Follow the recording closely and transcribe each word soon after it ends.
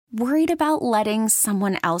Worried about letting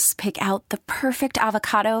someone else pick out the perfect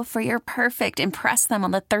avocado for your perfect impress them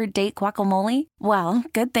on the third date guacamole? Well,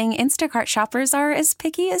 good thing Instacart shoppers are as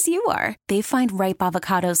picky as you are. They find ripe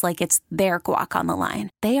avocados like it's their guac on the line.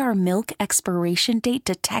 They are milk expiration date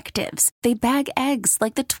detectives. They bag eggs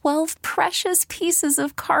like the 12 precious pieces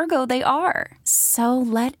of cargo they are. So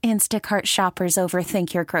let Instacart shoppers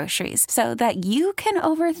overthink your groceries so that you can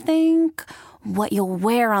overthink what you'll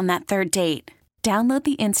wear on that third date. Download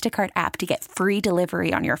the Instacart app to get free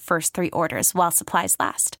delivery on your first 3 orders while supplies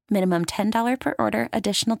last. Minimum $10 per order.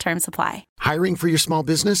 Additional terms apply. Hiring for your small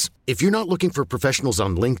business? If you're not looking for professionals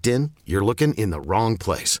on LinkedIn, you're looking in the wrong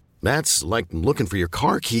place. That's like looking for your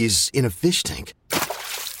car keys in a fish tank.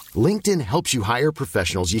 LinkedIn helps you hire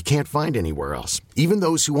professionals you can't find anywhere else, even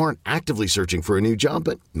those who aren't actively searching for a new job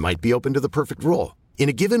but might be open to the perfect role. In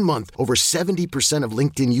a given month, over 70% of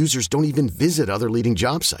LinkedIn users don't even visit other leading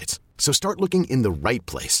job sites. So start looking in the right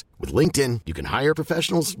place. With LinkedIn, you can hire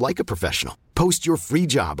professionals like a professional. Post your free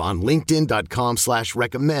job on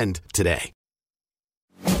linkedin.com/recommend today.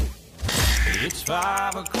 It's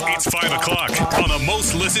 5 o'clock. It's 5 o'clock on the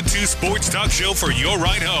most listened to sports talk show for your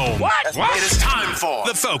ride home. What? It is time for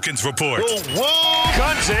the Falcons Report. Whoa.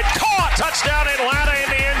 Guns it. Caught. Touchdown Atlanta in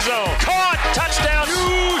the end zone. Caught. Touchdown.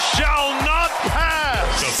 You shall not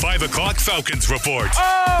pass. The 5 o'clock Falcons Report.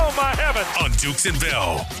 Oh, my heavens. On Dukes and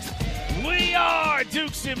Bell. We are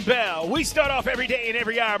Dukes and Bell. We start off every day and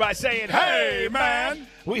every hour by saying, hey, man.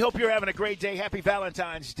 We hope you're having a great day. Happy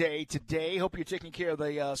Valentine's Day today. Hope you're taking care of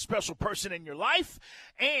the special person in your life.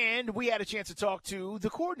 And we had a chance to talk to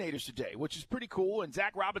the coordinators today, which is pretty cool. And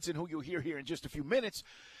Zach Robinson, who you'll hear here in just a few minutes,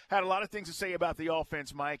 had a lot of things to say about the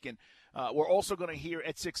offense, Mike. And we're also going to hear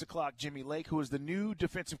at 6 o'clock Jimmy Lake, who is the new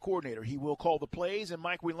defensive coordinator. He will call the plays. And,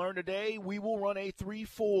 Mike, we learned today we will run a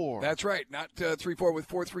 3-4. That's right, not 3-4 with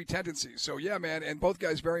 4-3 tendencies. So, yeah, man, and both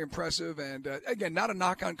guys very impressive. And, again, not a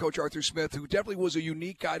knock on Coach Arthur Smith, who definitely was a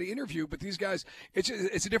unique guy to interview. But these guys, it's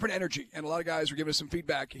a different energy. And a lot of guys are giving us some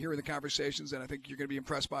feedback here in the conversations. And I think you're going to be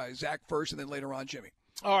impressed by Zach first and then later on Jimmy.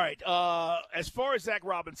 All right. As far as Zach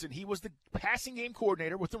Robinson, he was the passing game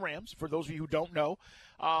coordinator with the Rams, for those of you who don't know.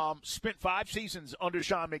 Spent 5 seasons under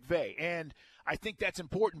Sean McVay. And I think that's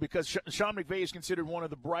important because Sean McVay is considered one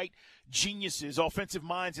of the bright geniuses, offensive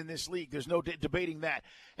minds in this league. There's no debating that.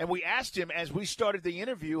 And we asked him as we started the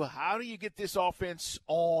interview, how do you get this offense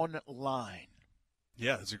online?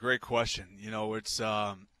 Yeah, that's a great question. You know, it's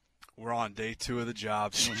we're on day 2 of the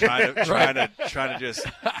job, so I'm trying to just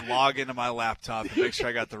log into my laptop and make sure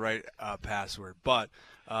I got the right password. But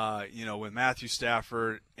you know, with Matthew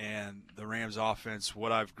Stafford and the Rams offense,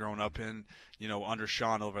 what I've grown up in, you know, under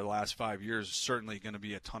Sean over the last 5 years, is certainly going to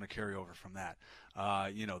be a ton of carryover from that.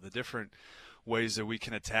 You know, the different ways that we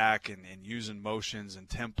can attack and using motions and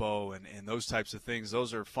tempo and those types of things,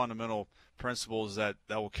 those are fundamental principles that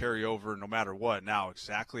will carry over no matter what. Now,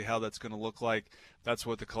 exactly how that's going to look like, that's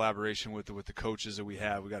what the collaboration with the coaches that we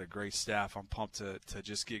have. We got a great staff. I'm pumped to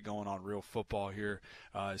just get going on real football here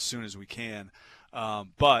as soon as we can.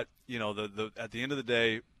 But, you know, at the end of the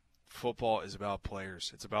day, football is about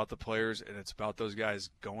players. It's about the players, and it's about those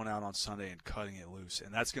guys going out on Sunday and cutting it loose.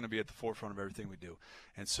 And that's going to be at the forefront of everything we do.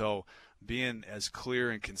 And so being as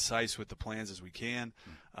clear and concise with the plans as we can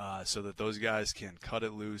so that those guys can cut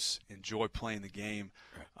it loose, enjoy playing the game,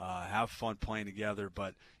 have fun playing together.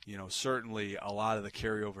 But, you know, certainly a lot of the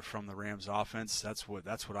carryover from the Rams offense, that's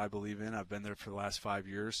what I believe in. I've been there for the last 5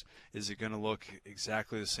 years. Is it going to look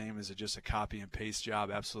exactly the same? Is it just a copy and paste job?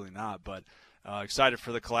 Absolutely not. But excited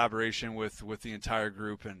for the collaboration with the entire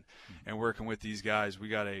group and working with these guys. We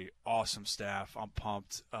got a awesome staff. I'm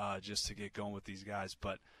pumped just to get going with these guys.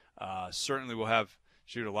 But certainly we'll have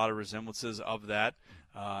a lot of resemblances of that.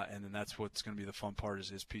 And then that's what's going to be the fun part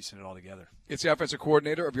is piecing it all together. It's the offensive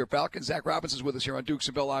coordinator of your Falcons. Zach Robinson is with us here on Dukes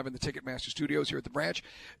and Bell Live in the Ticketmaster Studios here at the branch.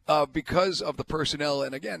 Because of the personnel,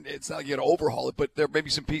 and again, it's not going to overhaul it, but there may be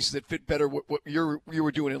some pieces that fit better what you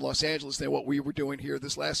were doing in Los Angeles than what we were doing here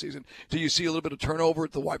this last season. Do you see a little bit of turnover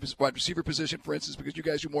at the wide receiver position, for instance, because you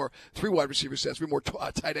guys do more 3 wide receiver sets, we're more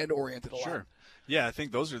tight end oriented a lot? Sure. Yeah, I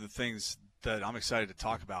think those are the things that I'm excited to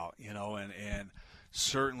talk about, you know, and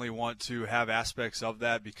certainly want to have aspects of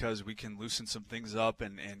that because we can loosen some things up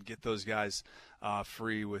and get those guys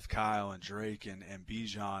free with Kyle and Drake and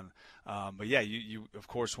Bijan. But yeah, you of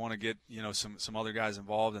course want to get, you know, some other guys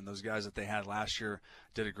involved, and those guys that they had last year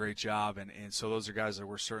did a great job, and so those are guys that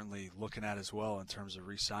we're certainly looking at as well in terms of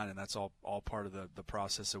re-signing. That's all part of the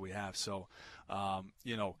process that we have. So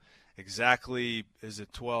you know, exactly, is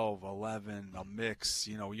it 12, 11, a mix?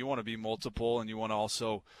 You know, you want to be multiple, and you want to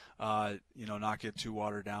also, you know, not get too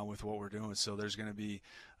watered down with what we're doing. So there's going to be,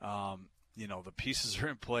 the pieces are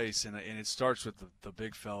in place, and it starts with the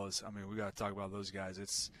big fellas. I mean, we got to talk about those guys.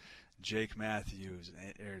 It's Jake Matthews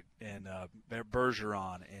and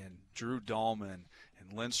Bergeron and Drew Dahlman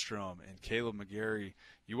and Lindstrom and Caleb McGarry.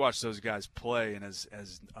 You watch those guys play, and as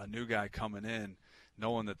a new guy coming in,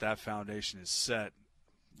 knowing that foundation is set,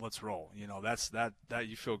 let's roll. That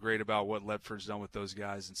you feel great about what Ledford's done with those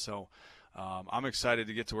guys, and so I'm excited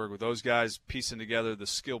to get to work with those guys, piecing together the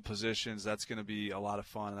skill positions. That's going to be a lot of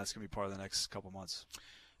fun, and that's going to be part of the next couple months.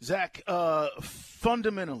 Zach,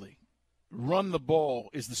 fundamentally, run the ball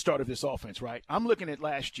is the start of this offense, right? I'm looking at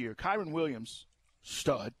last year. Kyron Williams,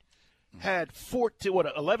 stud, had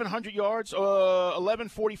 1,100 yards,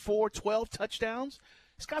 1,144, 12 touchdowns.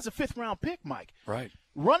 This guy's a fifth-round pick, Mike. Right.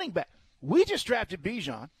 Running back. We just drafted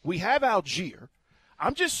Bijan. We have Algier.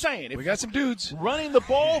 I'm just saying. We got some dudes. Running the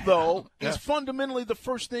ball, though, is fundamentally the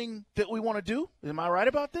first thing that we want to do. Am I right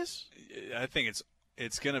about this? I think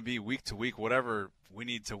it's going to be week to week, whatever we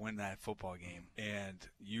need to win that football game. And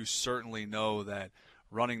you certainly know that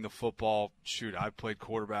running the football, I played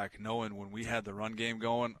quarterback knowing when we had the run game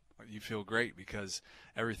going, you feel great because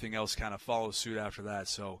everything else kind of follows suit after that.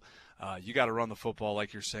 So you got to run the football,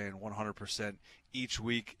 like you're saying, 100%. Each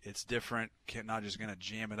week it's different. Not just going to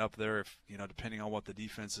jam it up there if depending on what the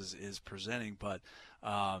defense is presenting. But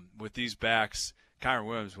with these backs, Kyron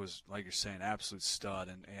Williams was, like you're saying, absolute stud,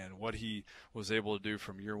 and what he was able to do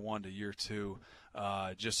from year one to year two,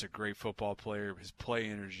 just a great football player. His play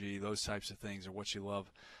energy, those types of things are what you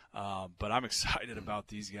love. But I'm excited about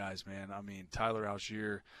these guys, man. I mean, Tyler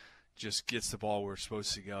Algier just gets the ball where it's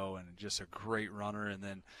supposed to go, and just a great runner. And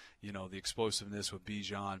then, the explosiveness with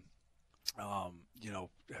Bijan.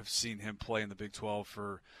 Have seen him play in the Big 12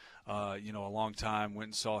 for, a long time. Went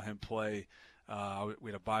and saw him play.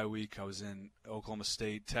 We had a bye week. I was in Oklahoma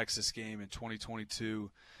State, Texas game in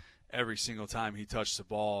 2022. Every single time he touched the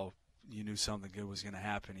ball, you knew something good was going to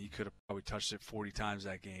happen. He could have probably touched it 40 times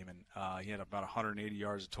that game, and he had about 180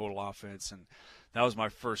 yards of total offense. And that was my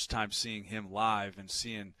first time seeing him live and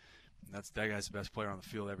seeing that guy's the best player on the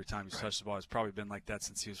field every time he's touched the ball. It's probably been like that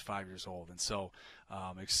since he was 5 years old. And so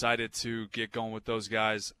excited to get going with those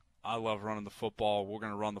guys. I love running the football. We're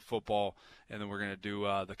going to run the football, and then we're going to do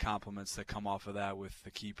the complements that come off of that with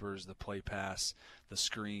the keepers, the play pass, the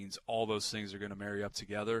screens. All those things are going to marry up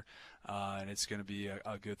together, and it's going to be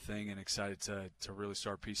a good thing, and excited to really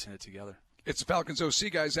start piecing it together. It's the Falcons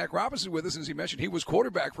OC guy, Zach Robinson, with us. As he mentioned, he was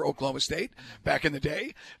quarterback for Oklahoma State back in the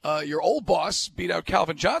day. Your old boss beat out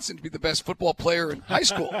Calvin Johnson to be the best football player in high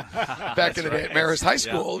school back in the day at Marist High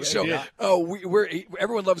School.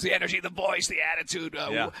 Everyone loves the energy, the voice, the attitude.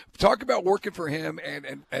 Talk about working for him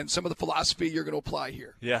and some of the philosophy you're going to apply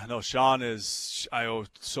here. Yeah, no, Sean I owe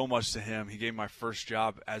so much to him. He gave me my first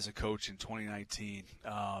job as a coach in 2019,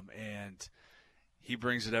 and he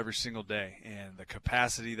brings it every single day, and the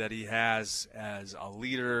capacity that he has as a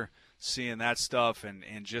leader, seeing that stuff,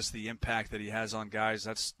 and just the impact that he has on guys,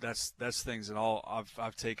 that's things that all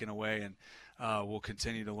I've taken away and will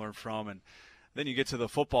continue to learn from. And then you get to the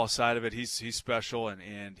football side of it. He's special,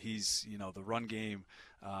 and he's the run game,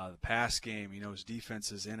 the pass game. His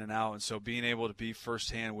defense is in and out, and so being able to be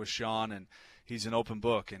firsthand with Sean, and he's an open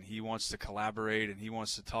book, and he wants to collaborate, and he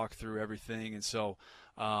wants to talk through everything, and so.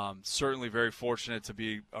 Certainly very fortunate to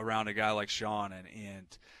be around a guy like Sean, and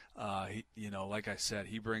he, like I said,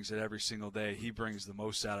 he brings it every single day. He brings the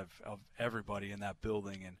most out of everybody in that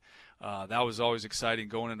building, and that was always exciting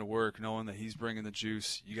going into work, knowing that he's bringing the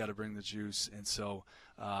juice. You got to bring the juice, and so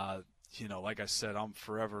like I said, I'm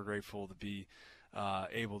forever grateful to be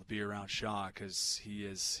able to be around Sean because he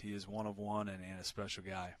is one of one and a special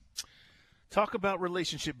guy. Talk about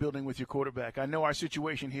relationship building with your quarterback. I know our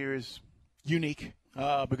situation here is unique.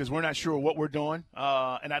 Because we're not sure what we're doing,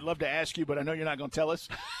 and I'd love to ask you, but I know you're not going to tell us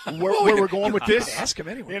where we're going with this. Ask him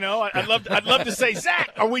anyway. I'd love to say,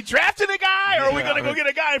 Zach, are we drafting a guy, or are we going to go get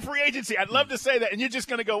a guy in free agency? I'd love to say that, and you're just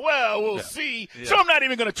going to go, well, we'll see. Yeah. So I'm not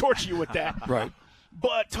even going to torture you with that. Right.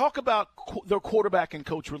 But talk about the quarterback and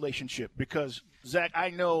coach relationship, because Zach, I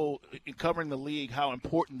know in covering the league how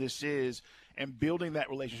important this is, and building that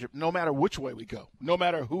relationship, no matter which way we go, no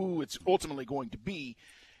matter who it's ultimately going to be.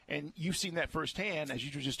 And you've seen that firsthand, as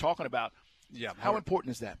you were just talking about. Yeah. How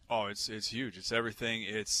important is that? Oh, it's huge. It's everything.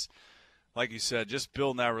 It's, like you said, just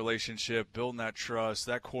building that relationship, building that trust.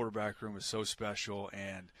 That quarterback room is so special,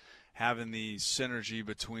 and having the synergy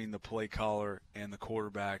between the play caller and the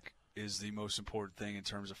quarterback is the most important thing in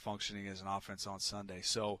terms of functioning as an offense on Sunday.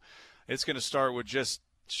 So it's going to start with just,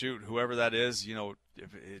 whoever that is,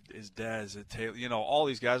 if it is Dez, Taylor, all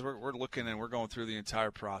these guys, we're looking and we're going through the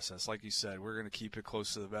entire process. Like you said, we're going to keep it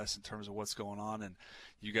close to the vest in terms of what's going on, and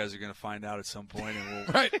you guys are going to find out at some point,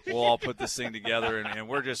 and we'll all put this thing together, and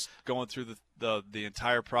we're just going through the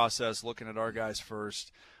entire process, looking at our guys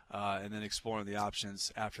first, and then exploring the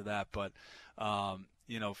options after that. But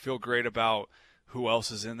feel great about who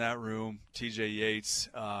else is in that room. TJ Yates,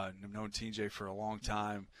 I've known TJ for a long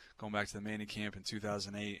time, going back to the Manning camp in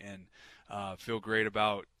 2008, and feel great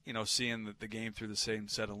about seeing the game through the same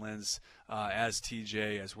set of lens as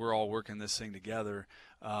TJ, as we're all working this thing together,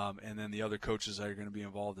 and then the other coaches that are going to be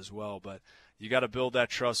involved as well. But you got to build that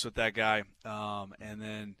trust with that guy, and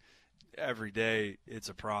then every day it's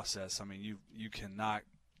a process. I mean, you cannot.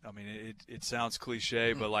 I mean, it sounds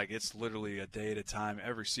cliche, but it's literally a day at a time.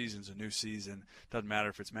 Every season's a new season. Doesn't matter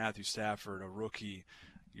if it's Matthew Stafford, a rookie.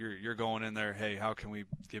 You're going in there. Hey, how can we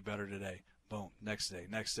get better today? Boom, next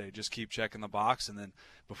day. Just keep checking the box, and then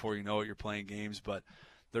before you know it, you're playing games. But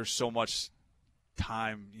there's so much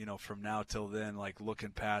time, from now till then, looking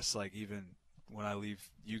past, even when I leave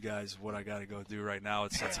you guys, what I got to go do right now,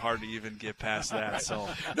 it's hard to even get past that. So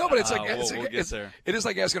no, but it's we'll get there. It is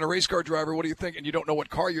like asking a race car driver, what do you think? And you don't know what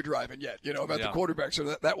car you're driving yet, about the quarterback.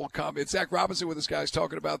 So that will come. It's Zach Robinson with us, guys,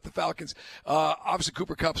 talking about the Falcons. Obviously,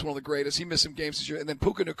 Cooper Kupp's one of the greatest. He missed some games this year. And then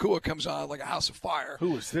Puka Nacua comes on like a house of fire.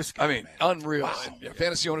 Who is this guy? I mean, unreal. Wow. And,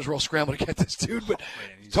 fantasy owners were all scrambling to get this dude. But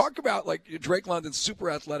talk about, Drake London,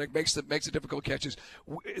 super athletic, makes the difficult catches.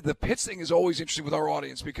 The Pitts thing is always interesting with our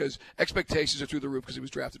audience because expectations are through the roof because he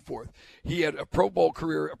was drafted fourth. He had a Pro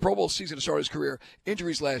Bowl season to start his career,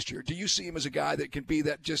 injuries last year. Do you see him as a guy that can be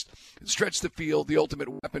that just stretch the field, the ultimate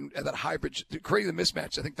weapon, and that hybrid, creating the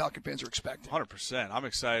mismatch I think Falcon fans are expecting? 100%. I'm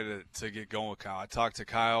excited to get going with Kyle. I talked to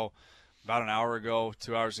Kyle about an hour ago,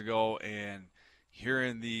 2 hours ago, and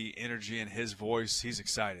hearing the energy in his voice, he's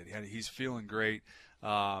excited. He's feeling great.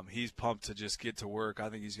 He's pumped to just get to work. I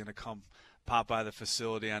think he's going to pop by the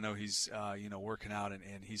facility. I know he's working out and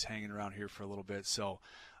he's hanging around here for a little bit. So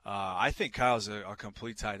I think Kyle's a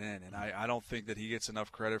complete tight end, and I don't think that he gets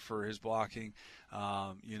enough credit for his blocking.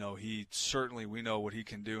 He certainly, we know what he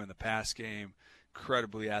can do in the pass game.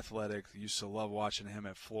 Incredibly athletic. Used to love watching him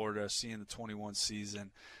at Florida, seeing the 21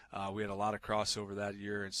 season. We had a lot of crossover that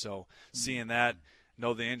year, and so seeing that,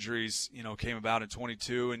 the injuries, came about in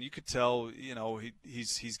 22, and you could tell,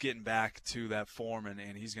 he's getting back to that form,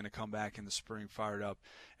 and he's going to come back in the spring fired up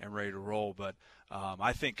and ready to roll. But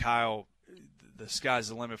I think Kyle, the sky's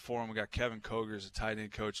the limit for him. We got Kevin Koger as a tight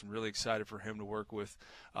end coach. I'm really excited for him to work with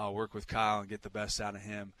Kyle and get the best out of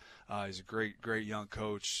him. He's a great young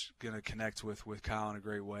coach, going to connect with Kyle in a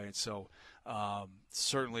great way. And so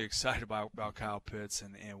certainly excited about Kyle Pitts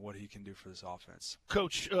and what he can do for this offense.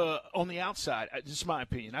 Coach, on the outside, this is my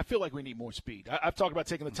opinion, I feel like we need more speed. I've talked about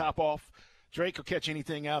taking the top off. Drake will catch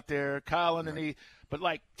anything out there, Kyle underneath. But,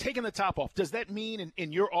 taking the top off, does that mean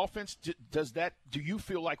in your offense, do you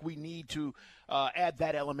feel like we need to add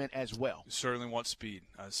that element as well? You certainly want speed.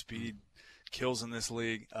 Speed kills in this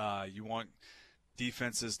league. You want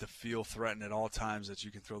defenses to feel threatened at all times that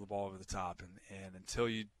you can throw the ball over the top. And until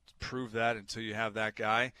you prove that, until you have that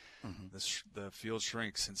guy, the field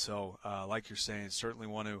shrinks. And so, like you're saying, certainly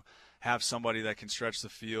want to have somebody that can stretch the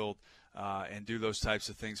field and do those types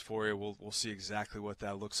of things for you. We'll see exactly what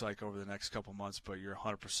that looks like over the next couple months, but you're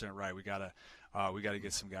 100% right. We gotta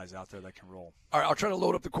get some guys out there that can roll. All right, I'll try to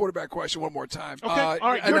load up the quarterback question one more time. Okay,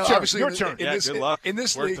 all right, your turn. Good luck. In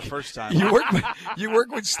this Worked league, the first time. You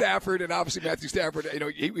work with Stafford, and obviously Matthew Stafford.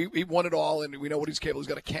 He won it all, and we know what he's capable. He's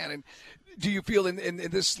got a cannon. Do you feel in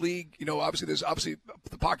this league, obviously there's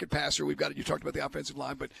the pocket passer. We've got it. You talked about the offensive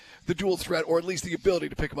line, but the dual threat, or at least the ability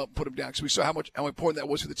to pick him up and put him down. Because we saw how important that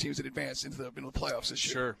was for the teams that advanced into the playoffs this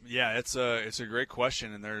year. Sure. Yeah, it's a great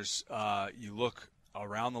question, and there's you look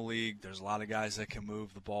around the league, there's a lot of guys that can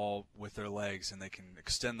move the ball with their legs, and they can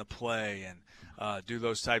extend the play and do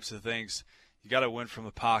those types of things. You got to win from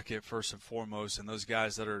the pocket first and foremost, and those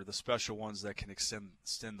guys that are the special ones that can extend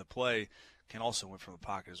the play can also win from the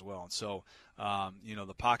pocket as well. And so,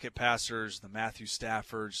 the pocket passers, the Matthew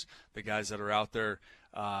Staffords, the guys that are out there,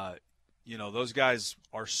 those guys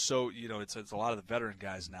are so, it's a lot of the veteran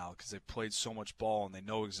guys now because they've played so much ball and they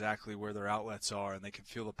know exactly where their outlets are, and they can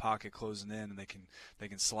feel the pocket closing in, and they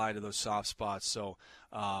can slide to those soft spots. So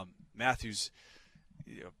Matthew's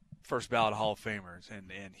first ballot Hall of Famer,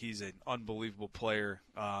 and he's an unbelievable player,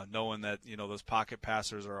 knowing that, those pocket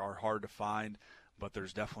passers are hard to find, but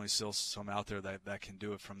there's definitely still some out there that can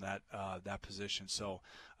do it from that position. So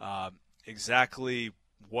exactly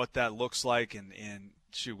what that looks like and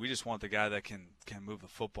shoot, we just want the guy that can move the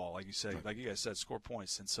football, like you said, like you guys said, score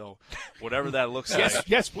points. And so whatever that looks like,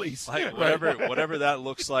 yes, please, like whatever that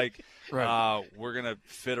looks like, Right. we're gonna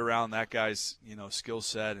fit around that guy's skill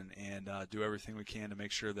set and do everything we can to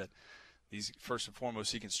make sure that these, first and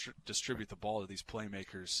foremost, he can distribute the ball to these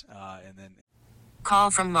playmakers, and then.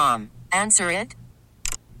 Call from mom. Answer it.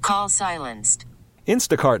 Call silenced.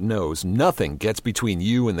 Instacart knows nothing gets between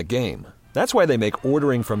you and the game. That's why they make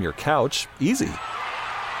ordering from your couch easy.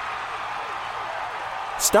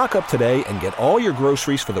 Stock up today and get all your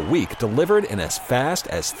groceries for the week delivered in as fast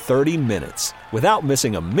as 30 minutes without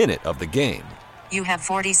missing a minute of the game. You have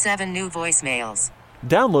 47 new voicemails.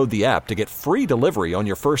 Download the app to get free delivery on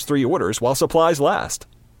your first 3 orders while supplies last.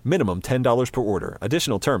 Minimum $10 per order.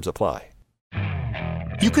 Additional terms apply.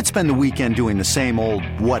 You could spend the weekend doing the same old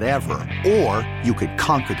whatever, or you could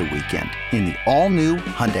conquer the weekend in the all-new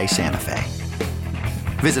Hyundai Santa Fe.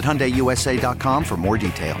 Visit HyundaiUSA.com for more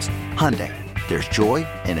details. Hyundai, there's joy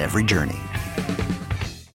in every journey.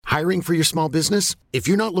 Hiring for your small business? If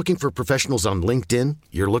you're not looking for professionals on LinkedIn,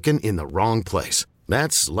 you're looking in the wrong place.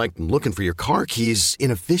 That's like looking for your car keys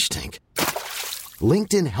in a fish tank.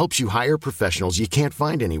 LinkedIn helps you hire professionals you can't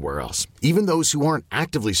find anywhere else, even those who aren't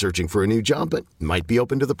actively searching for a new job but might be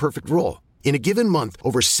open to the perfect role. In a given month,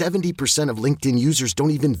 over 70% of LinkedIn users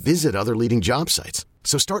don't even visit other leading job sites.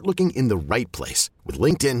 So start looking in the right place. With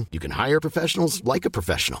LinkedIn, you can hire professionals like a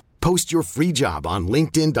professional. Post your free job on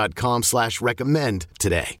linkedin.com/recommend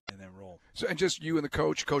today. So, and just you and the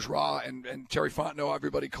Coach Ra, and Terry Fontenot,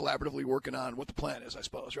 everybody collaboratively working on what the plan is, I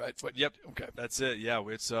suppose, right? But, yep. Okay. That's it. Yeah,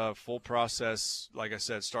 it's a full process. Like I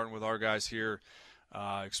said, starting with our guys here,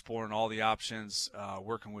 exploring all the options,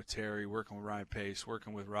 working with Terry, working with Ryan Pace,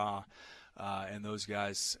 working with Ra, and those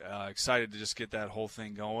guys. Excited to just get that whole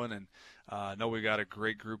thing going. And I know we got a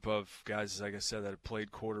great group of guys, like I said, that have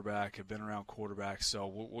played quarterback, have been around quarterbacks. So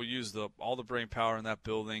we'll use all the brain power in that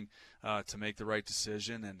building to make the right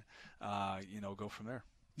decision and, go from there.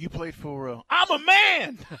 You played for I'm a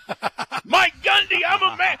man. Mike Gundy, I'm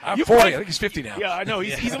a man. I'm you 40. Played, I think he's 50 now. Yeah, I know.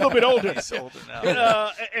 He's a little bit older. He's older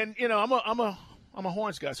now. And I'm a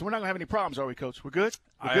Horns guy, so we're not going to have any problems, are we, Coach? We're good?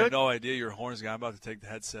 I had no idea you're a Horns guy. I'm about to take the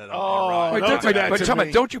headset off. Oh,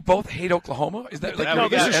 wait, don't you both hate Oklahoma? Is that no,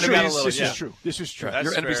 this is true. This is true.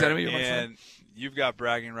 Your enemy's enemy? And you've got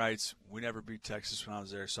bragging rights. We never beat Texas when I was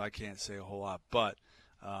there, so I can't say a whole lot. But,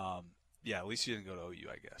 yeah, at least you didn't go to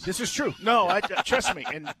OU, I guess. This is true. No, trust me.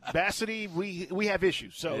 In Varsity, we have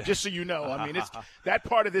issues. So just so you know, I mean, it's that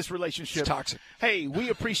part of this relationship. It's toxic. Hey,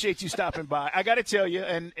 we appreciate you stopping by. I got to tell you,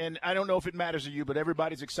 and I don't know if it matters to you, but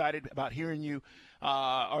everybody's excited about hearing you.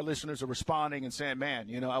 Our listeners are responding and saying, man,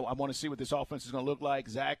 I want to see what this offense is going to look like.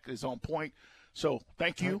 Zach is on point. So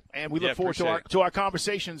thank you, and we look forward to our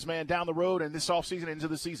conversations, man, down the road and this offseason into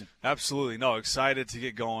the season. Absolutely. No, excited to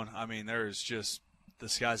get going. I mean, there is just – the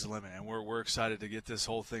sky's the limit, and we're excited to get this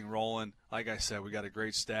whole thing rolling. Like I said, we got a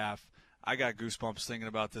great staff. I got goosebumps thinking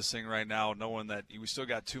about this thing right now, knowing that we still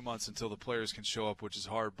got 2 months until the players can show up, which is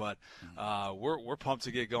hard. But we're pumped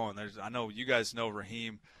to get going. I know you guys know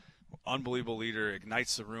Raheem, unbelievable leader,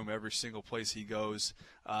 ignites the room every single place he goes.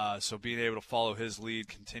 So being able to follow his lead,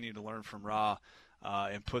 continue to learn from Ra,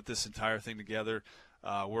 and put this entire thing together,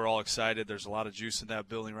 we're all excited. There's a lot of juice in that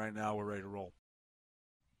building right now. We're ready to roll.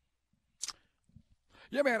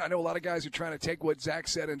 Yeah, man, I know a lot of guys are trying to take what Zach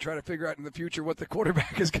said and try to figure out in the future what the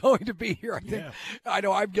quarterback is going to be here. I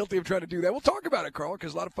know I'm guilty of trying to do that. We'll talk about it, Carl,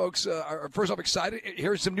 because a lot of folks are, first off, excited.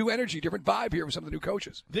 Here's some new energy, different vibe here with some of the new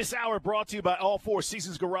coaches. This hour brought to you by All Four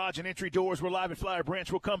Seasons Garage and Entry Doors. We're live at Flower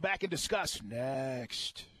Branch. We'll come back and discuss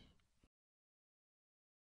next.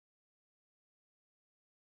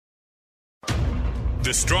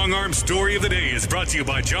 The Strong Arm Story of the Day is brought to you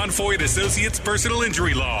by John Foy Associates Personal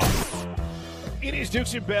Injury Law. It is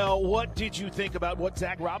Dukes and Bell. What did you think about what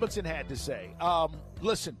Zach Robinson had to say?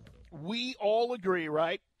 Listen, we all agree,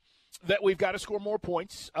 right, that we've got to score more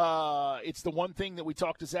points. It's the one thing that we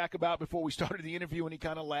talked to Zach about before we started the interview, and he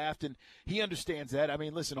kind of laughed, and he understands that. I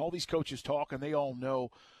mean, listen, all these coaches talk, and they all know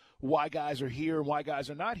why guys are here and why guys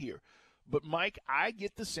are not here. But, Mike, I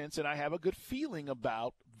get the sense, and I have a good feeling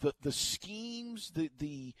about the schemes,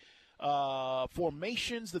 the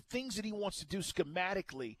formations, the things that he wants to do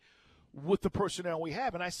schematically with the personnel we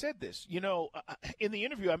have. And I said this, in the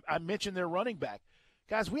interview, I mentioned their running back.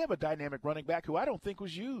 Guys, we have a dynamic running back who I don't think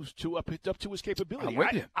was used up to his capability.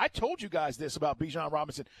 I told you guys this about Bijan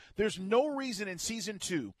Robinson. There's no reason in season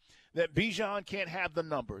 2 that Bijan can't have the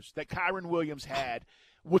numbers that Kyron Williams had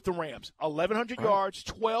with the Rams. 1,100 yards,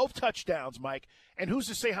 12 touchdowns, Mike. And who's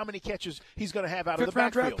to say how many catches he's going to have out of the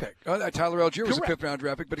backfield? Fifth-round draft pick. Tyler Algier was a Correct. fifth-round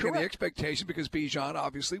draft pick. But again, the expectation, because Bijan,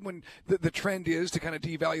 obviously, when the trend is to kind of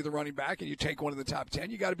devalue the running back and you take one in the top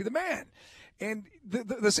 10, you got to be the man. And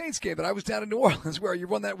the Saints game that I was down in New Orleans where you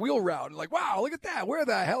run that wheel route and like, wow, look at that. Where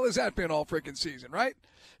the hell has that been all freaking season, right?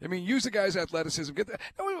 I mean, use the guy's athleticism. Get that.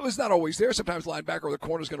 No, it was not always there. Sometimes linebacker or the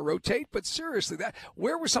corner's going to rotate. But seriously,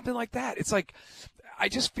 where was something like that? It's like, I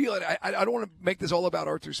just feel it. I don't want to make this all about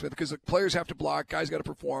Arthur Smith because the players have to block, guys got to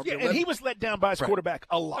perform. Yeah, and he was let down by his quarterback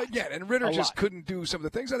a lot. Again, and Ritter just couldn't do some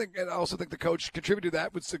of the things. I also think the coach contributed to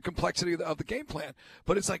that with the complexity of the game plan.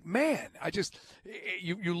 But it's like, man,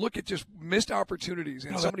 you look at just missed opportunities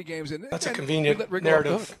in so many games. That's a convenient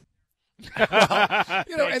narrative.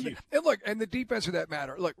 and look, and the defense for that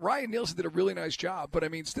matter. Look, Ryan Nielsen did a really nice job, but I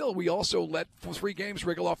mean, still, we also let 3 games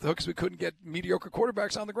wriggle off the hook because we couldn't get mediocre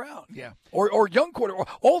quarterbacks on the ground. Yeah, or young quarterbacks.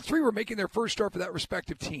 All 3 were making their first start for that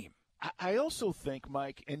respective team. I also think,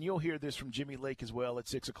 Mike, and you'll hear this from Jimmy Lake as well at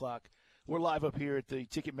 6:00. We're live up here at the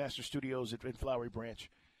Ticketmaster Studios in Flowery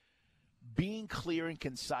Branch. Being clear and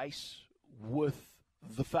concise with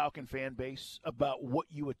the Falcon fan base about what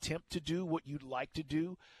you attempt to do, what you'd like to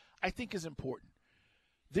do, I think is important.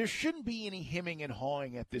 There shouldn't be any hemming and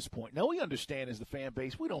hawing at this point. Now, we understand as the fan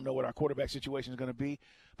base, we don't know what our quarterback situation is going to be,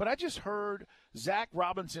 but I just heard Zach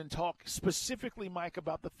Robinson talk specifically, Mike,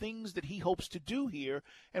 about the things that he hopes to do here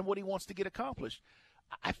and what he wants to get accomplished.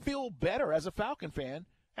 I feel better as a Falcon fan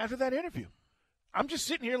after that interview. I'm just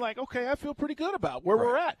sitting here like, okay, I feel pretty good about where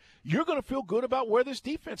we're at. You're going to feel good about where this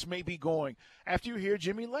defense may be going after you hear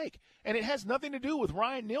Jimmy Lake. And it has nothing to do with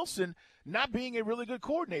Ryan Nielsen not being a really good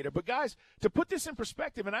coordinator. But, guys, to put this in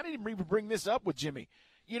perspective, and I didn't even bring this up with Jimmy,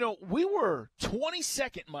 we were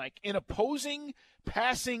 22nd, Mike, in opposing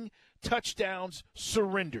passing touchdowns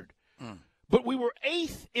surrendered. But we were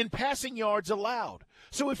 8th in passing yards allowed.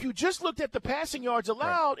 So if you just looked at the passing yards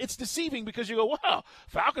allowed, it's deceiving because you go, wow,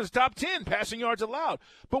 Falcons top 10 passing yards allowed.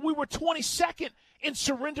 But we were 22nd in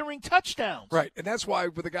surrendering touchdowns. Right, and that's why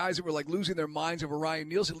for the guys that were like losing their minds over Ryan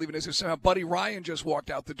Nielsen leaving us, somehow Buddy Ryan just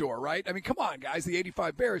walked out the door, right? I mean, come on, guys, the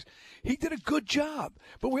 85 Bears. He did a good job.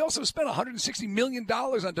 But we also spent $160 million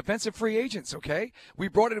on defensive free agents, okay? We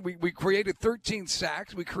brought in, we created 13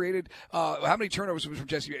 sacks. We created, how many turnovers was from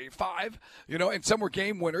Jesse? 5, and some were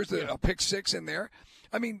game winners, a pick 6 in there.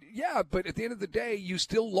 I mean, yeah, but at the end of the day, you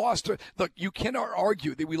still lost. Look, you cannot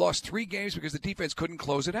argue that we lost 3 games because the defense couldn't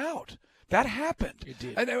close it out. That happened. It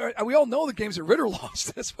did. And we all know the games that Ritter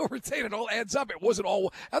lost. That's what we're saying. It all adds up. It wasn't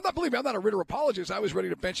all. I'm not a Ritter apologist. I was ready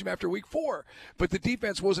to bench him after week 4. But the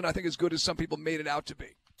defense wasn't, I think, as good as some people made it out to be.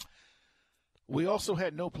 We also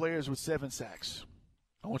had no players with 7 sacks.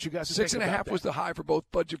 I want you guys to 6.5 was the high for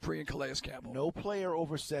both Bud Dupree and Calais Campbell. No player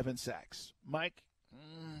over 7 sacks. Mike,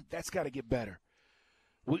 that's got to get better.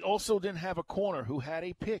 We also didn't have a corner who had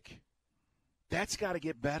a pick. That's got to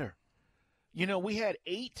get better. We had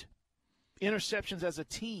 8 interceptions as a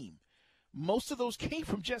team. Most of those came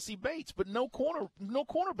from Jesse Bates, but no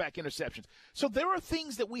cornerback interceptions. So there are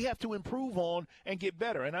things that we have to improve on and get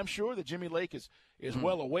better. And I'm sure that Jimmy Lake is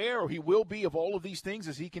well aware, or he will be, of all of these things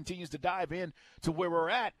as he continues to dive in to where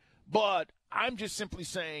we're at. But I'm just simply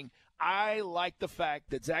saying I like the fact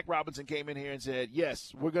that Zach Robinson came in here and said,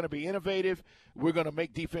 yes, we're going to be innovative. We're going to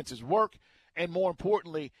make defenses work. And more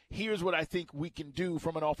importantly, here's what I think we can do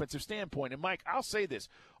from an offensive standpoint. And, Mike, I'll say this.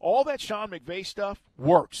 All that Sean McVay stuff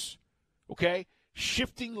works, okay?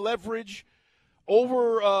 Shifting leverage,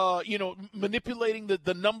 manipulating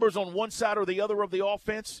the numbers on one side or the other of the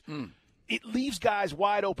offense. It leaves guys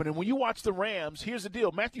wide open. And when you watch the Rams, here's the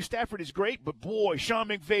deal. Matthew Stafford is great, but, boy, Sean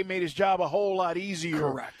McVay made his job a whole lot easier.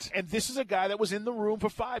 Correct. And this is a guy that was in the room for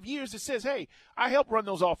 5 years that says, hey, I helped run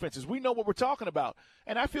those offenses. We know what we're talking about.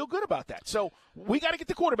 And I feel good about that. So we got to get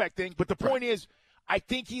the quarterback thing. But the point is, I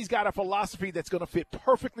think he's got a philosophy that's going to fit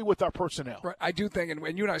perfectly with our personnel. Right. I do think,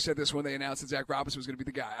 and you and I said this when they announced that Zach Robinson was going to be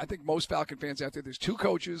the guy. I think most Falcon fans out there, there's 2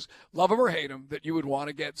 coaches, love him or hate him, that you would want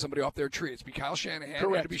to get somebody off their tree. It's be Kyle Shanahan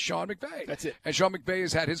and it'd be Sean McVay. That's it. And Sean McVay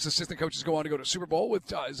has had his assistant coaches go on to go to Super Bowl with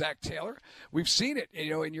Zach Taylor. We've seen it,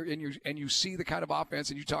 and you see the kind of offense,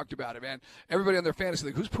 and you talked about it, man. Everybody on their fantasy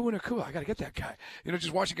league, who's Pua Nakua? I got to get that guy.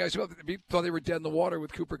 Just watching guys who thought they were dead in the water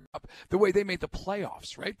with Cooper Kupp. The way they made the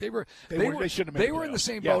playoffs, right? They were in the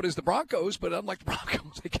same boat as the Broncos, but unlike the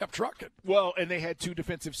Broncos, they kept trucking. Well, and they had 2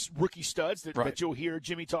 defensive rookie studs that you'll hear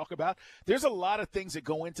Jimmy talk about. There's a lot of things that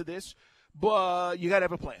go into this, but you got to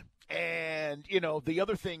have a plan. And, the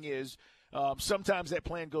other thing is sometimes that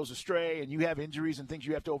plan goes astray and you have injuries and things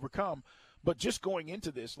you have to overcome. But just going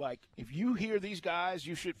into this, like, if you hear these guys,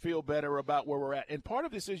 you should feel better about where we're at. And part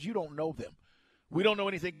of this is you don't know them. We don't know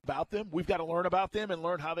anything about them. We've got to learn about them and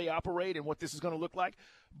learn how they operate and what this is going to look like.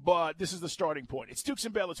 But this is the starting point. It's Dukes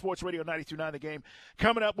and Bell at Sports Radio 92.9 The Game.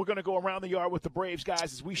 Coming up, we're going to go around the yard with the Braves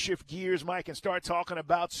guys as we shift gears, Mike, and start talking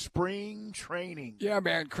about spring training. Yeah,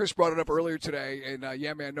 man. Chris brought it up earlier today, and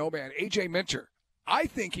yeah, man, no, man. A.J. Minter. I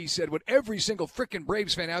think he said what every single frickin'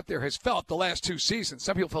 Braves fan out there has felt the last 2 seasons.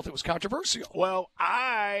 Some people felt it was controversial. Well,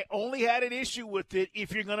 I only had an issue with it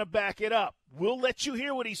if you're going to back it up. We'll let you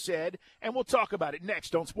hear what he said, and we'll talk about it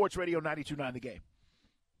next on Sports Radio 92.9 The Game.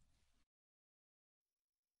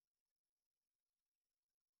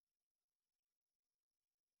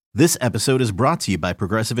 This episode is brought to you by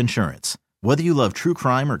Progressive Insurance. Whether you love true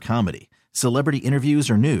crime or comedy, celebrity interviews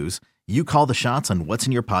or news, you call the shots on what's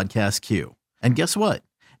in your podcast queue. And guess what?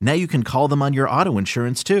 Now you can call them on your auto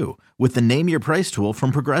insurance too with the Name Your Price tool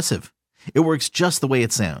from Progressive. It works just the way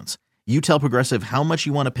it sounds. You tell Progressive how much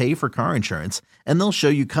you want to pay for car insurance, and they'll show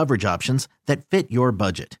you coverage options that fit your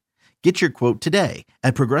budget. Get your quote today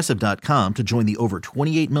at Progressive.com to join the over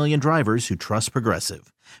 28 million drivers who trust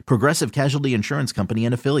Progressive. Progressive Casualty Insurance Company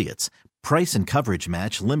and Affiliates. Price and coverage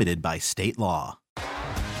match limited by state law.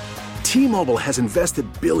 T-Mobile has invested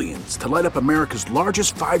billions to light up America's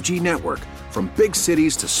largest 5G network, from big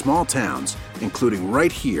cities to small towns, including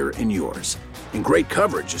right here in yours. And great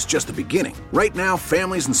coverage is just the beginning. Right now,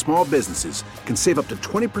 families and small businesses can save up to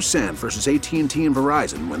 20% versus AT&T and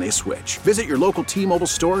Verizon when they switch. Visit your local T-Mobile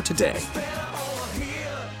store today.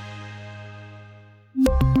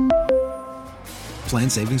 Plan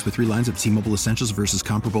savings with 3 lines of T-Mobile Essentials versus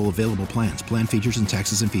comparable available plans. Plan features and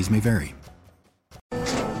taxes and fees may vary.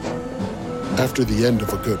 After the end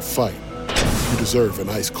of a good fight, you deserve an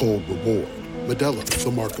ice-cold reward. Modelo is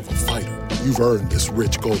the mark of a fighter. You've earned this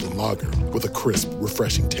rich golden lager with a crisp,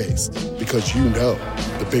 refreshing taste. Because you know,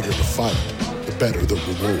 the bigger the fight, the better the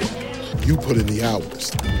reward. You put in the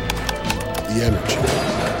hours, the energy,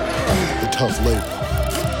 the tough labor.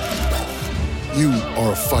 You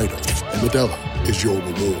are a fighter, and Modelo is your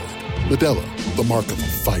reward. Modelo, the mark of a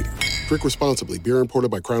fighter. Drink responsibly. Beer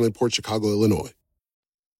imported by Crown Imports, Chicago, Illinois.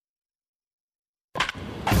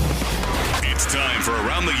 It's time for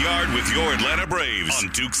Around the Yard with your Atlanta Braves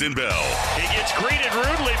on Dukes and Bell. He gets greeted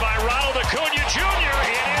rudely by Ronald Acuna Jr.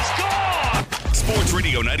 It is gone! Sports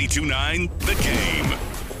Radio 92.9 The Game.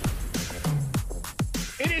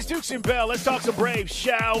 It is Dukes and Bell. Let's talk some Braves,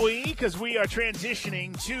 shall we? Because we are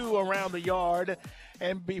transitioning to Around the Yard.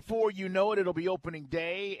 And before you know it, it'll be opening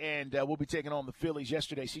day, and we'll be taking on the Phillies.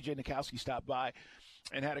 Yesterday, C.J. Nikowski stopped by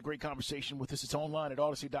and had a great conversation with us. It's online at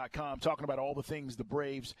Odyssey.com, talking about all the things the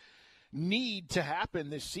Braves need to happen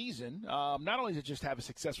this season. Not only to just have a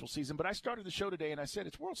successful season, but I started the show today and I said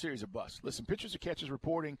it's World Series or bust. Listen, pitchers or catchers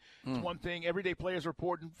reporting is one thing. Everyday players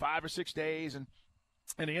reporting 5 or 6 days, and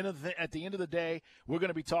at the end of the day, we're going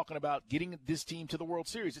to be talking about getting this team to the World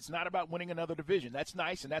Series. It's not about winning another division. That's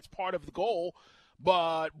nice, and that's part of the goal.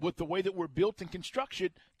 But with the way that we're built and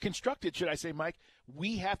constructed, should I say, Mike,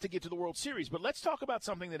 we have to get to the World Series. But let's talk about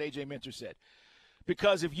something that A.J. Minter said.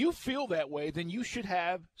 Because if you feel that way, then you should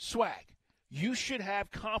have swag. You should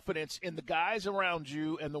have confidence in the guys around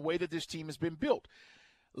you and the way that this team has been built.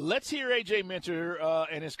 Let's hear A.J. Minter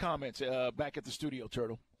and his comments back at the studio,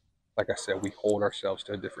 Turtle. Like I said, we hold ourselves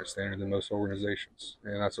to a different standard than most organizations,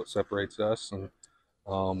 and that's what separates us. And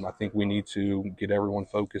I think we need to get everyone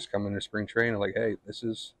focused coming into spring training. Like, hey, this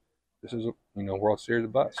is World Series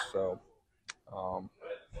of bust. So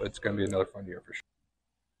it's going to be another fun year for sure.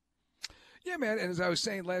 Yeah, man, and as I was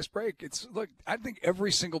saying last break, I think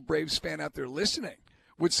every single Braves fan out there listening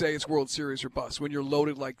would say it's World Series or bust when you're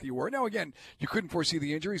loaded like you were. Now, again, you couldn't foresee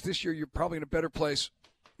the injuries. This year you're probably in a better place,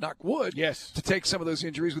 knock wood, yes, to take some of those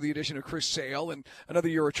injuries with the addition of Chris Sale and another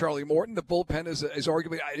year of Charlie Morton. The bullpen is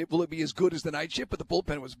arguably, will it be as good as the night shift? But the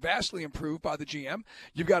bullpen was vastly improved by the GM.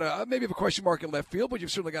 You've got maybe a question mark in left field, but you've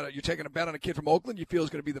certainly you're taking a bet on a kid from Oakland you feel is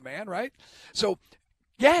going to be the man, right? So,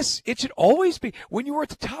 yes, it should always be. When you are at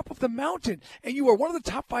the top of the mountain and you are one of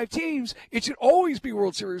the top 5 teams, it should always be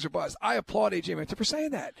World Series or bust. I applaud A.J. Minter for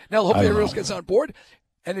saying that. Now, hopefully everyone else gets on board.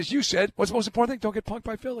 And as you said, what's the most important thing? Don't get punked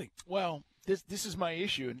by Philly. Well, this is my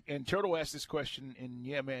issue. And Turtle asked this question in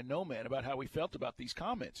Yeah Man, No Man about how we felt about these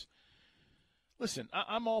comments. Listen,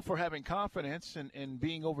 I'm all for having confidence and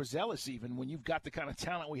being overzealous even when you've got the kind of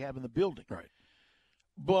talent we have in the building. Right.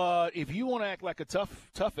 But if you want to act like a tough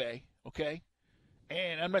A, okay,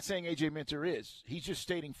 and I'm not saying A.J. Minter is. He's just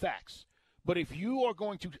stating facts. But if you are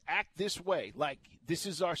going to act this way, like this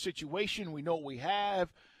is our situation, we know what we have,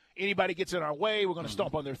 anybody gets in our way, we're going to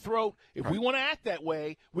stomp on their throat. If we want to act that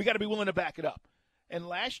way, we got to be willing to back it up. And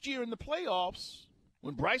last year in the playoffs,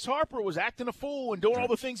 When Bryce Harper was acting a fool and doing all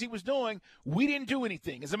the things he was doing, we didn't do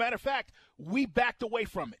anything. As a matter of fact, we backed away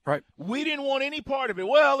from it. Right. We didn't want any part of it.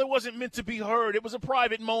 Well, it wasn't meant to be heard. It was a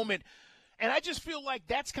private moment. And I just feel like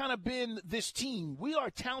that's kind of been this team. We are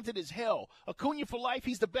talented as hell. Acuna for life,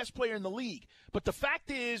 he's the best player in the league. But the fact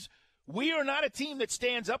is, we are not a team that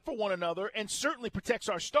stands up for one another and certainly protects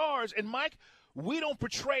our stars. And, Mike, we don't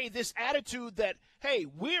portray this attitude that, hey,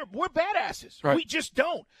 we're badasses. Right. We just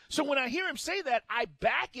don't. So when I hear him say that, I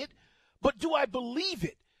back it, but do I believe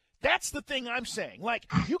it? That's the thing I'm saying. Like,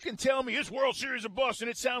 you can tell me it's World Series of bust and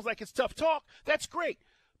it sounds like it's tough talk. That's great.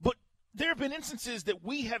 But there have been instances that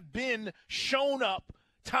we have been shown up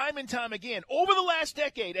time and time again over the last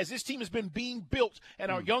decade as this team has been being built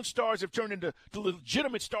and our young stars have turned into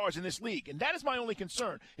legitimate stars in this league. And that is my only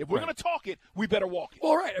concern. If we're going to talk it, we better walk it.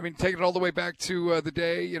 Well, right. I mean, taking it all the way back to the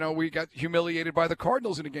day, we got humiliated by the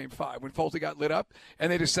Cardinals in a Game 5 when Folty got lit up,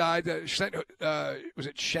 and they decide that was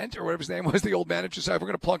it Shent or whatever his name was, the old manager, decided we're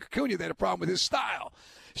going to plunk Acuna. They had a problem with his style.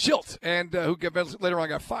 Schilt, and who later on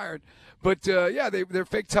got fired. But, their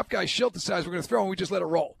fake tough guy Schilt decides we're going to throw, and we just let it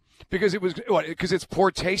roll. Because it's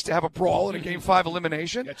poor taste to have a brawl in a Game 5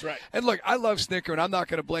 elimination. That's right. And look, I love Snicker, and I'm not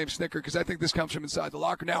going to blame Snicker because I think this comes from inside the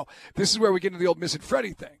locker. Now, this is where we get into the old missing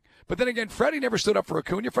Freddie thing. But then again, Freddie never stood up for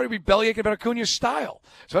Acuna. Freddie would be bellyaching about Acuna's style.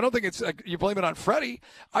 So I don't think it's you blame it on Freddie.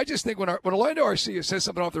 I just think when Orlando Arcia says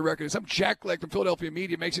something off the record, and some jackleg from Philadelphia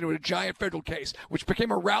media makes it into a giant federal case, which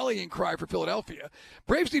became a rallying cry for Philadelphia,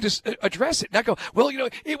 Braves need to address it. Not go, well,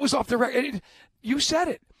 it was off the record. You said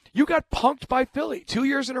it. You got punked by Philly 2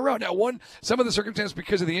 years in a row. Now, some of the circumstances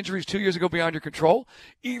because of the injuries 2 years ago beyond your control.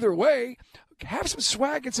 Either way, have some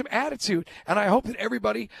swag and some attitude, and I hope that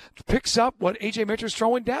everybody picks up what A.J. Minter's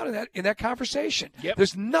throwing down in that conversation. Yep.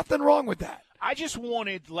 There's nothing wrong with that. I just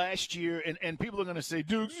wanted last year, and people are going to say,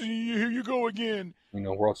 Dukes, here you go again.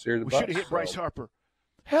 World Series. We should have hit Bryce Harper.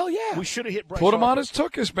 Hell yeah. We should have hit Bryce Put him Harper. on his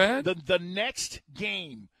tuchus, man. The next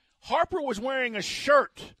game, Harper was wearing a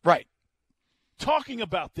shirt. Right. Talking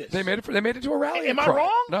about this. They made it to a rally. Am I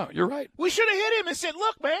wrong? No, you're right. We should have hit him and said,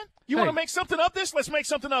 look, man, you want to make something of this? Let's make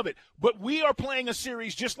something of it. But we are playing a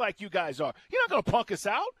series just like you guys are. You're not going to punk us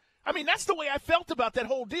out. I mean, that's the way I felt about that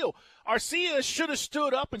whole deal. Arcia should have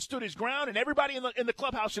stood up and stood his ground, and everybody in the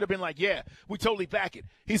clubhouse should have been like, yeah, we totally back it.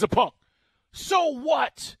 He's a punk. So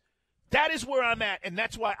what? That is where I'm at, and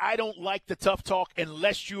that's why I don't like the tough talk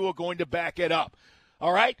unless you are going to back it up.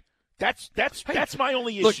 All right? That's my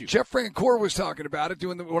only issue. Look, Jeff Francoeur was talking about it,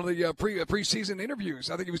 doing one of the preseason interviews.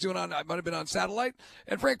 I think he was doing might have been on satellite,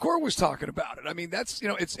 and Francoeur was talking about it. I mean, that's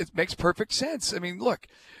it makes perfect sense. I mean, look,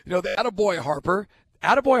 the attaboy Harper.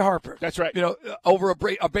 That's right. Over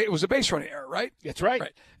it was a base running error, right? That's right.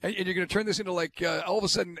 Right. And you're going to turn this into all of a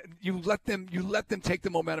sudden you let them take the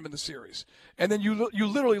momentum in the series, and then you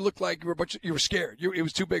literally looked like you were scared. It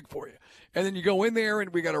was too big for you, and then you go in there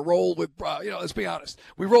and we got to roll with let's be honest,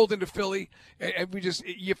 we rolled into Philly and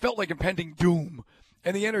you felt like impending doom.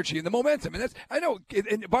 And the energy and the momentum. And I know,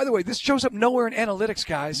 and by the way, this shows up nowhere in analytics,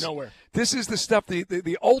 guys. Nowhere. This is the stuff,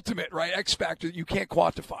 the ultimate, right, X factor that you can't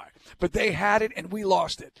quantify. But they had it, and we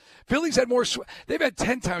lost it. Phillies had more they've had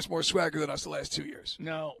 10 times more swagger than us the last 2 years.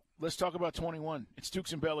 Now, let's talk about 21. It's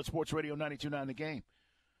Dukes and Bell at Sports Radio 92.9 The Game.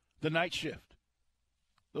 The night shift.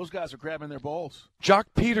 Those guys are grabbing their balls. Jock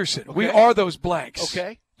Peterson. Okay. We are those blanks.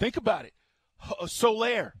 Okay. Think about it.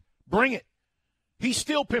 Soler. Bring it. He's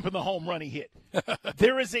still pimping the home run he hit.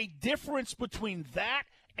 There is a difference between that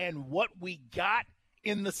and what we got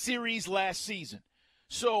in the series last season.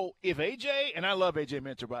 So if A.J., and I love A.J.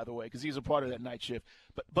 Minter, by the way, because he's a part of that night shift,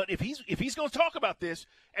 but if he's going to talk about this,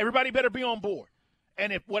 everybody better be on board.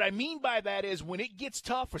 And what I mean by that is when it gets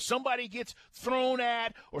tough or somebody gets thrown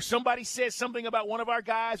at or somebody says something about one of our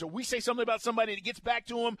guys or we say something about somebody that gets back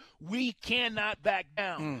to them, we cannot back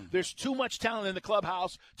down. There's too much talent in the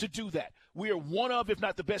clubhouse to do that. We are one of, if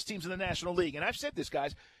not the best teams in the National League. And I've said this,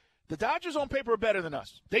 guys. The Dodgers on paper are better than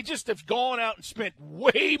us. They just have gone out and spent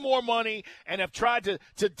way more money and have tried to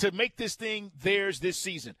make this thing theirs this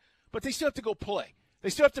season. But they still have to go play. They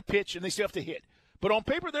still have to pitch, and they still have to hit. But on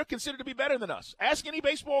paper, they're considered to be better than us. Ask any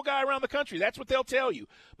baseball guy around the country. That's what they'll tell you.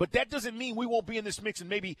 But that doesn't mean we won't be in this mix and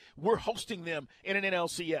maybe we're hosting them in an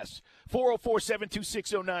NLCS.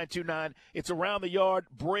 404-726-0929. It's Around the Yard.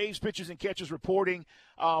 Braves pitchers and catchers reporting.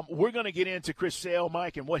 We're going to get into Chris Sale,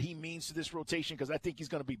 Mike, and what he means to this rotation because I think he's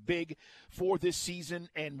going to be big for this season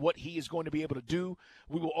and what he is going to be able to do.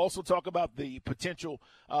 We will also talk about the potential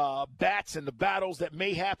bats and the battles that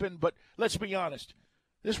may happen. But let's be honest.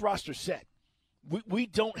 This roster's set. We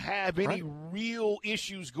don't have any real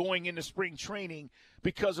issues going into spring training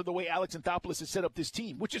because of the way Alex Anthopoulos has set up this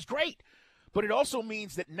team, which is great. But it also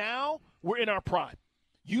means that now we're in our prime.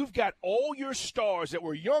 You've got all your stars that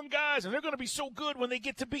were young guys, and they're going to be so good when they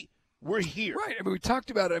get to be. We're here. Right. I mean, we talked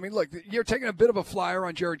about it. I mean, look, you're taking a bit of a flyer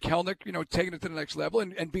on Jared Kelenic, taking it to the next level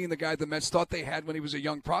and being the guy the Mets thought they had when he was a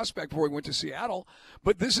young prospect before he went to Seattle.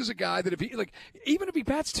 But this is a guy that even if he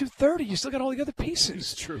bats .230, you still got all the other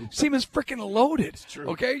pieces. It's true. Seaman's freaking loaded. It's true.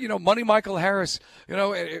 Okay? Money Michael Harris,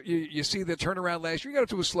 you see the turnaround last year. You got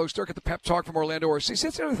to do a slow start, get the pep talk from Orlando Arcia. See,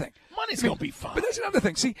 that's another thing. Money's going to be fine. But that's another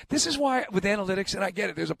thing. See, this is why with analytics, and I get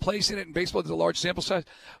it, there's a place in it in baseball, there's a large sample size.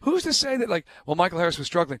 Who's to say that, Michael Harris was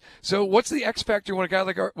struggling? So what's the X factor when a guy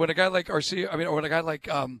like Arcia, or when a guy like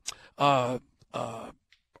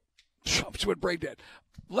what brain dead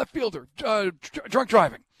left fielder drunk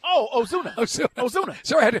driving. Oh, Ozuna.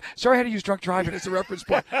 Sorry, I had to use drunk driving as a reference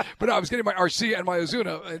point. But no, I was getting my Arcia and my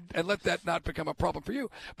Ozuna, and let that not become a problem for you.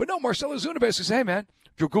 But no, Marcell Ozuna basically says, hey, man,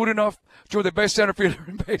 you're good enough. You're the best center fielder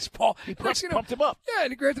in baseball. He pumped him up. Yeah,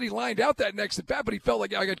 and granted, he lined out that next at bat, but he felt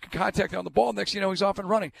like I got contact on the ball. Next, he's off and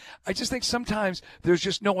running. I just think sometimes there's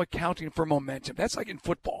just no accounting for momentum. That's like in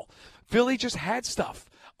football. Philly just had stuff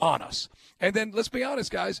on us. And then let's be honest,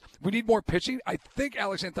 guys, we need more pitching. I think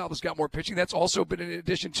Alex Anthopoulos got more pitching. That's also been in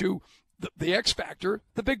addition to the X factor,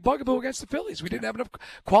 the big bugaboo against the Phillies. We didn't have enough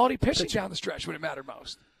quality pitching down the stretch when it mattered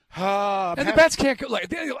most. And the bats can't at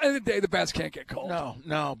the end of the day, the bats can't get cold. No,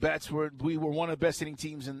 we were one of the best hitting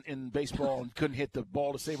teams in baseball and couldn't hit the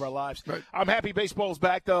ball to save our lives. Right. I'm happy baseball's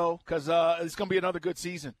back, though, because it's going to be another good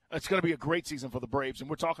season. It's going to be a great season for the Braves, and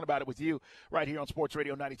we're talking about it with you right here on Sports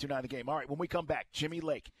Radio 92.9 The Game. All right, when we come back, Jimmy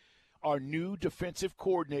Lake, our new defensive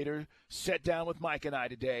coordinator, sat down with Mike and I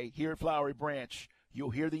today here at Flowery Branch. You'll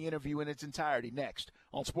hear the interview in its entirety next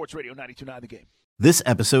on Sports Radio 92.9 The Game. This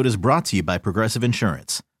episode is brought to you by Progressive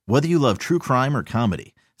Insurance. Whether you love true crime or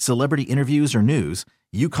comedy, celebrity interviews or news,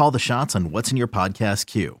 you call the shots on what's in your podcast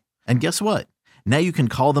queue. And guess what? Now you can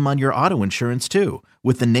call them on your auto insurance too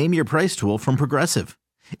with the Name Your Price tool from Progressive.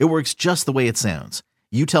 It works just the way it sounds.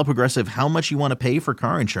 You tell Progressive how much you want to pay for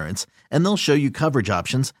car insurance, and they'll show you coverage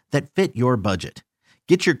options that fit your budget.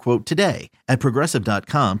 Get your quote today at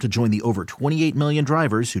Progressive.com to join the over 28 million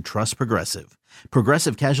drivers who trust Progressive.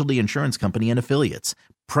 Progressive Casualty Insurance Company and Affiliates.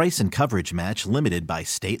 Price and coverage match limited by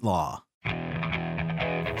state law.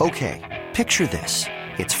 Okay, picture this.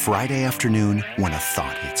 It's Friday afternoon when a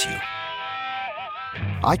thought hits you.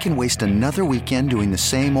 I can waste another weekend doing the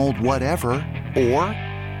same old whatever, or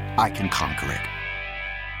I can conquer it.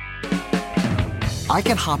 I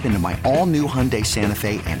can hop into my all-new Hyundai Santa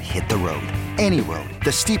Fe and hit the road. Any road.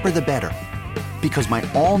 The steeper, the better. Because my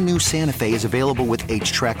all-new Santa Fe is available with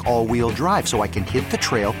H-Track all-wheel drive, so I can hit the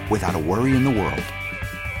trail without a worry in the world.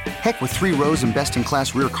 Heck, with 3 rows and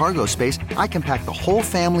best-in-class rear cargo space, I can pack the whole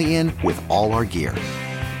family in with all our gear.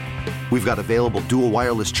 We've got available dual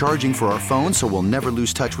wireless charging for our phones, so we'll never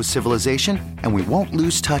lose touch with civilization, and we won't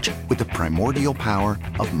lose touch with the primordial power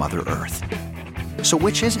of Mother Earth. So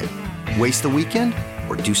which is it? Waste the weekend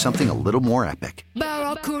or do something a little more epic?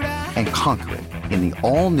 And conquer it in the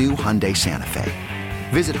all-new Hyundai Santa Fe.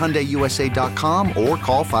 Visit HyundaiUSA.com or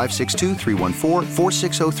call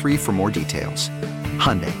 562-314-4603 for more details.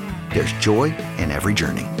 Hyundai, there's joy in every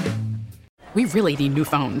journey. We really need new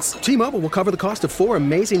phones. T-Mobile will cover the cost of 4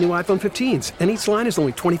 amazing new iPhone 15s, and each line is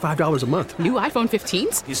only $25 a month. New iPhone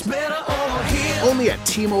 15s? It's better over here. Only at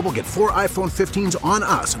T-Mobile, get 4 iPhone 15s on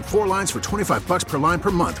us and 4 lines for $25 per line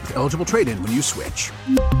per month with eligible trade-in when you switch.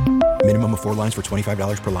 Minimum of 4 lines for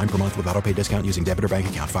 $25 per line per month with autopay discount using debit or bank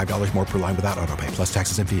account. $5 more per line without autopay, plus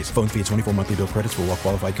taxes and fees. Phone fee at 24 monthly bill credits for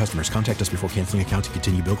well-qualified customers. Contact us before canceling account to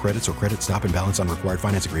continue bill credits or credit stop and balance on required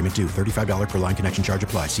finance agreement due. $35 per line connection charge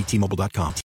applies. See T-Mobile.com.